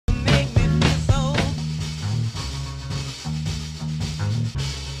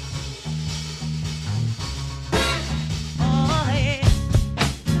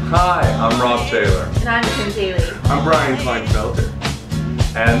Hi, I'm Rob Taylor. And I'm Kim Daly. I'm Brian Kleinfelter.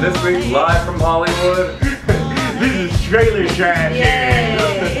 And this week, live from Hollywood, This is Trailer Trash.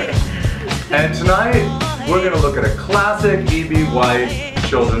 Yay! and tonight, we're going to look at a classic E.B. White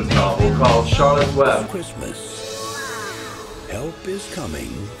children's novel called Charlotte's Web. Christmas. Help is coming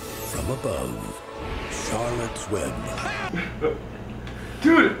from above. Charlotte's Web.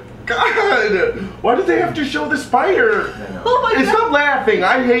 Dude, God! Why did they have to show the spider? Oh my Hey, god! stop laughing.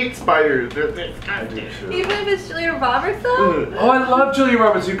 I hate spiders. Even if it's Julia Roberts though? Oh, I love Julia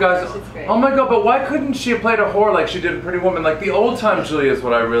Roberts, you guys. She's great. Oh my god, but why couldn't she have played a whore like she did in Pretty Woman? Like the old time Julia is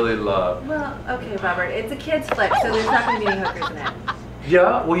what I really love. Well, okay, Robert, it's a kid's flick, so there's not going to be any hookers in it.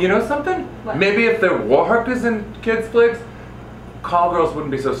 Yeah, well, you know something? What? Maybe if there were hookers in kids' flicks, call girls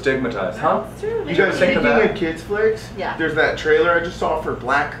wouldn't be so stigmatized, huh? That's true. You guys think of speaking that? of kids flicks? Yeah. There's that trailer I just saw for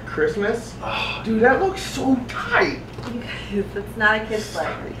Black Christmas. Dude, that looks so tight. You guys, it's not a kid's flick.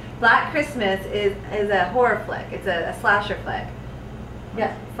 Black Christmas is a horror flick. It's a slasher flick.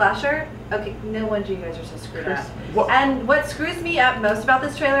 Yeah, slasher? Okay, no wonder you guys are so screwed up. What? And what screws me up most about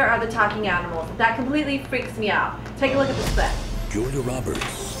this trailer are the talking animals. That completely freaks me out. Take a look at this clip. Julia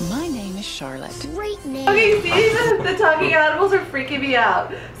Roberts. My name is Charlotte. Great name. Okay, see, the talking animals are freaking me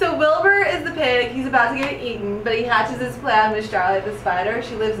out. So Wilbur is the pig. He's about to get eaten, but he hatches his plan with Charlotte the spider.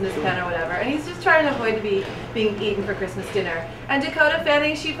 She lives in his pen or whatever, and he's just trying to avoid being eaten for Christmas dinner. And Dakota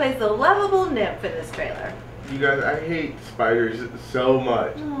Fanning, she plays the lovable nymph in this trailer. You guys, I hate spiders so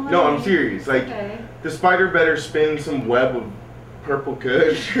much. Oh, No, I'm serious. Like, Okay. the spider better spin some web of purple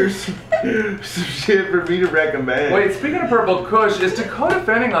kush or some shit for me to recommend. Wait, speaking of Purple Kush, is Dakota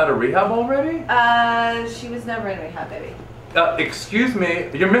Fanning out of rehab already? She was never in rehab, baby. Excuse me,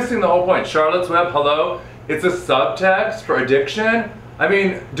 you're missing the whole point. Charlotte's Web, hello? It's a subtext for addiction. I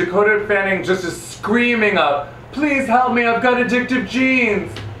mean, Dakota Fanning just is screaming up, please help me, I've got addictive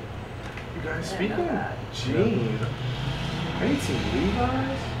genes. You guys, speaking of jeans, I need some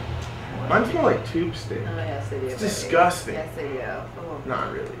Levi's. Mine smell like tube steak. Oh yes, they do. It's baby. disgusting. Yes, they do. Oh.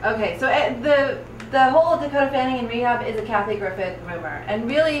 Not really. Okay, so the whole Dakota Fanning in rehab is a Kathy Griffin rumor, and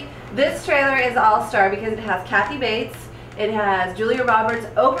really this trailer is all star because it has Kathy Bates, it has Julia Roberts,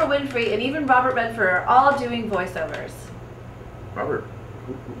 Oprah Winfrey, and even Robert Redford are all doing voiceovers. Robert,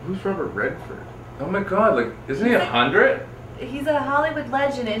 who's Robert Redford? Oh my god, like, isn't he 100? He's a Hollywood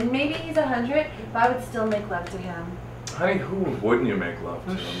legend, and maybe he's 100, but I would still make love to him. Honey, who wouldn't you make love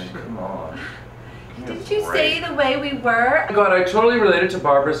to? I mean, come on. Give me a Did you break. stay the way we were? Oh my god, I totally related to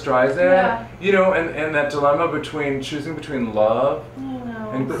Barbara Streisand. Yeah. You know, and that dilemma between choosing between love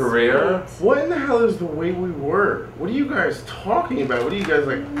and Sweet. career. What in the hell is the way we were? What are you guys talking about? What are you guys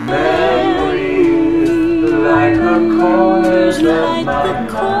like? Memories like the corners of my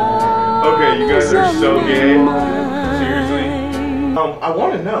mind. Okay, you guys are so gay. Seriously. I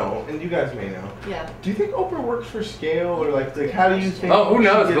want to know, and you guys may know. Yeah. Do you think Oprah works for scale, or like how do you think? Oh, who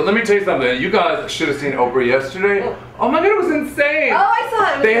knows? she But let me tell you something. You guys should have seen Oprah yesterday. Oh my god, it was insane. Oh, I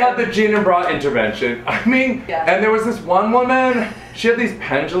saw it. They had the Jean and Bra intervention. I mean, Yeah. and there was this one woman, she had these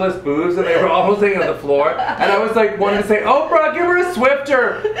pendulous boobs and they were almost hanging on the floor. And I was like, wanted to say, Oprah, give her a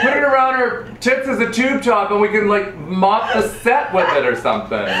Swifter. Put it around her tits as a tube top and we can like mop the set with it or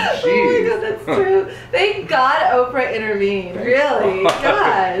something. Oh my Jeez. god, that's true. Thank God Oprah intervened. Really?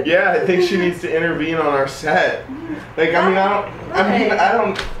 God. Yeah, I think she needs to intervene on our set. Like, I mean, I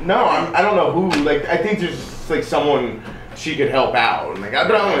don't know. I don't know who. Like, I think there's just, like someone she could help out. Like, I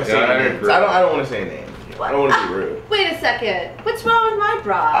don't want to say Yeah, I names. agree. I don't want to say names. I don't want to be rude. Wait a second. What's wrong with my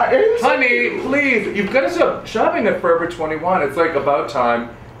bra? Honey, please, you've got to stop shopping at Forever 21. It's like about time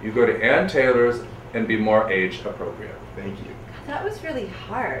you go to Ann Taylor's and be more age appropriate. Thank you. That was really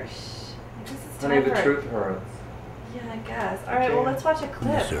harsh. This is Honey, time the for- truth hurts. Yeah, I guess. All right, well, let's watch a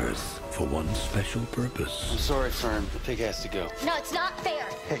clip. This earth for one special purpose. I'm sorry, Fern. The pig has to go. No, it's not fair.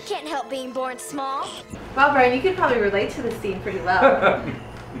 Can't help being born small. Well, Brian, you could probably relate to this scene pretty well.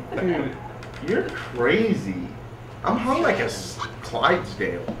 Dude, you're crazy. I'm hung like a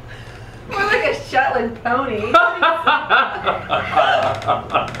Clydesdale. More like a Shetland pony.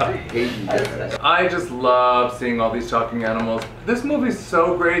 I hate you guys. I just love seeing all these talking animals. This movie's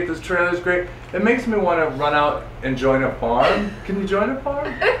so great, this trailer's great. It makes me want to run out and join a farm. Can you join a farm?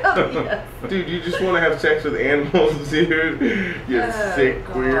 Yes. Dude, you just want to have sex with animals, dude. You Oh, sick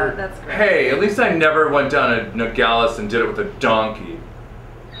God, queer. That's great. Hey, at least I never went down to Nogales and did it with a donkey.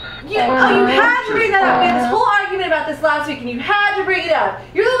 You had to bring that up. We had this whole argument about this last week, and you had to bring it up.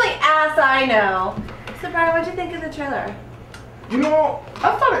 You're the only ass I know. So, Brian, what'd you think of the trailer? You know,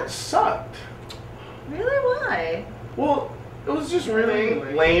 I thought it sucked. Really? Why? Well, It was just really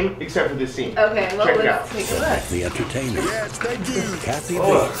lame, except for this scene. Okay, well, Check it let's out. take a look. The Entertainer. Yes, thank you. Kathy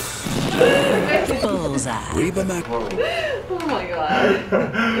Oh. Bates. Bullseye. Reba Mc... Oh my god.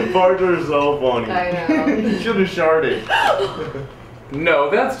 Farts are so funny. I know. You should have sharded. No,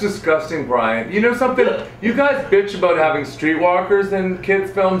 that's disgusting, Brian. You know something? You guys bitch about having streetwalkers in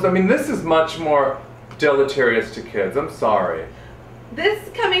kids' films. I mean, this is much more deleterious to kids. I'm sorry. This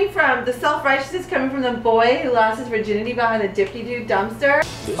coming from, the self-righteousness coming from the boy who lost his virginity behind the Dipty-Doo dumpster.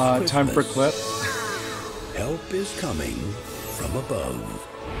 This Time for Christmas, clip. help is coming from above.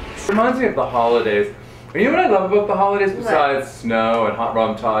 It reminds me of the holidays. And you know what I love about the holidays besides snow and hot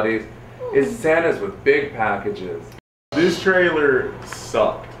rum toddies? Is Santas with big packages. This trailer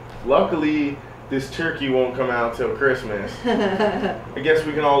sucked. Luckily, this turkey won't come out till Christmas. I guess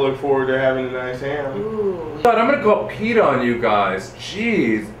we can all look forward to having a nice ham. Ooh. God, I'm gonna call Pete on you guys.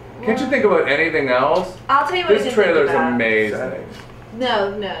 Jeez. Can't you think about anything else? I'll tell you what I This can trailer's think about. amazing.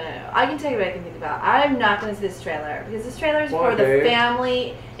 No. I can tell you what I can think about. I'm not going to see this trailer because this trailer is Why, for the babe?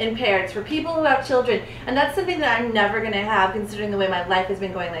 family impaired. It's for people who have children, and that's something that I'm never going to have considering the way my life has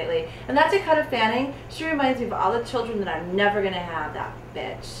been going lately. And that's Dakota Fanning. She reminds me of all the children that I'm never going to have. That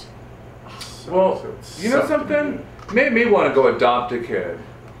bitch. Well, you know something? Made me want to go adopt a kid.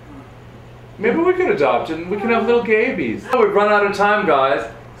 Maybe we can adopt and we can have little gabies. Oh, we've run out of time, guys.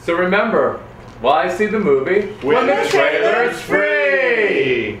 So remember, why see the movie When the trailer's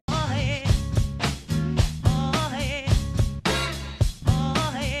free!